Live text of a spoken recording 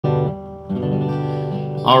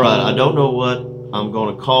Alright, I don't know what I'm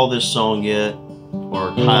going to call this song yet,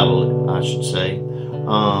 or title it, I should say.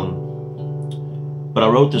 But I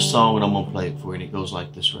wrote this song and I'm going to play it for you, and it goes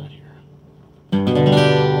like this right here.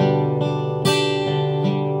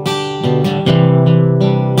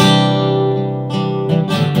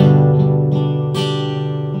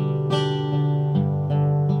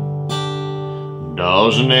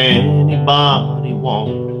 Doesn't anybody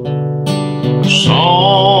want a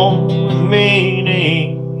song with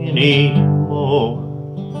meaning anymore?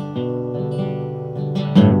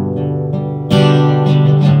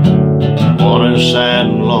 One is sad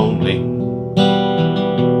and lonely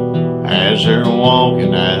as they're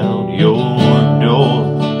walking out your door.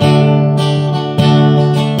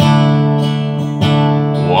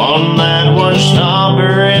 One that would stop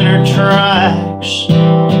her in her tracks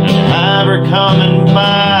and have her coming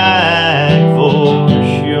back for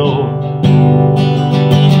sure.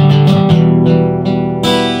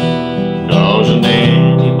 Doesn't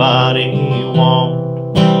anybody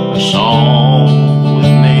want a song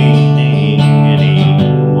with meaning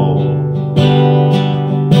anymore?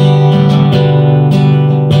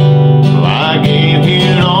 Like if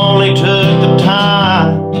you only took the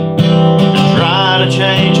time to try to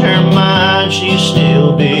change her mind, she'd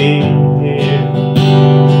still be here.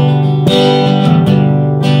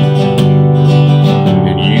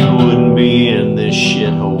 In this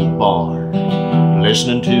shithole bar,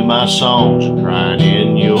 listening to my songs and crying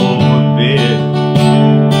in your bed.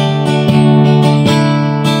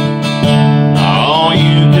 Oh,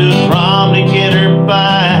 you could probably get her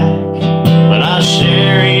back, but I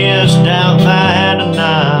serious doubt that, and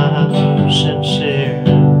I'm sincere.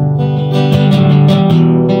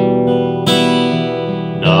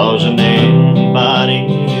 Doesn't anybody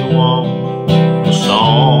want a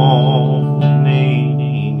song with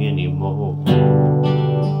meaning anymore?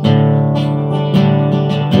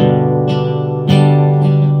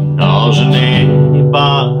 Doesn't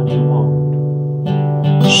anybody want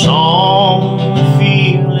a song with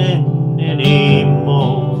feeling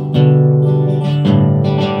anymore?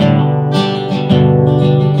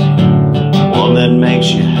 One that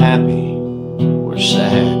makes you happy or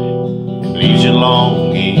sad and leaves you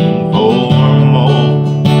longing for more.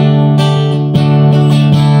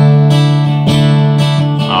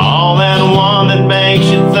 Oh, that one that makes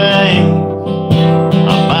you think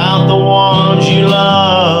about the ones you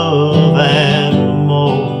love and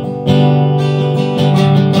more.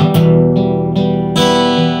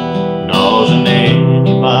 Doesn't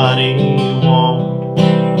anybody want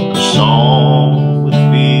a song with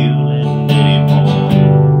feeling anymore?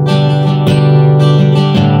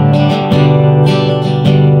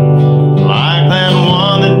 Like that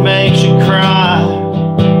one that makes you cry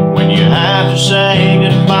when you have to say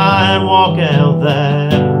goodbye and walk out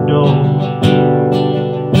that door.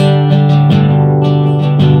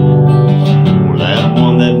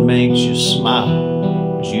 That makes you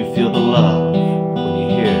smile as you feel the love when you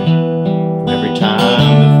hear it every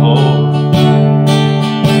time before.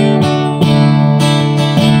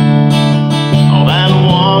 Oh, that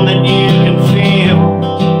one that you can feel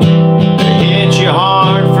that hits you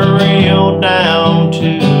hard for real down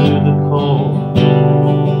to the core.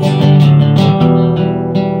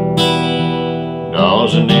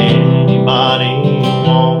 Doesn't anybody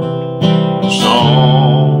want a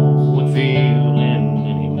song with feeling?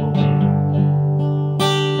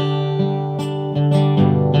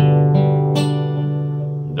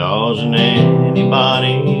 Doesn't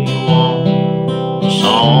anybody want a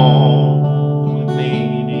song with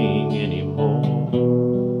meaning anymore?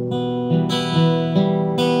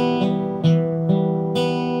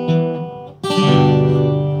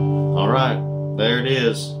 Alright, there it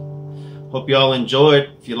is. Hope y'all enjoyed.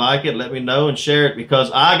 If you like it, let me know and share it, because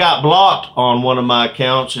I got blocked on one of my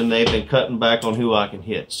accounts and they've been cutting back on who I can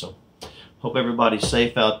hit. So hope everybody's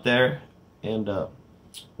safe out there, and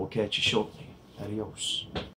we'll catch you shortly. Adios.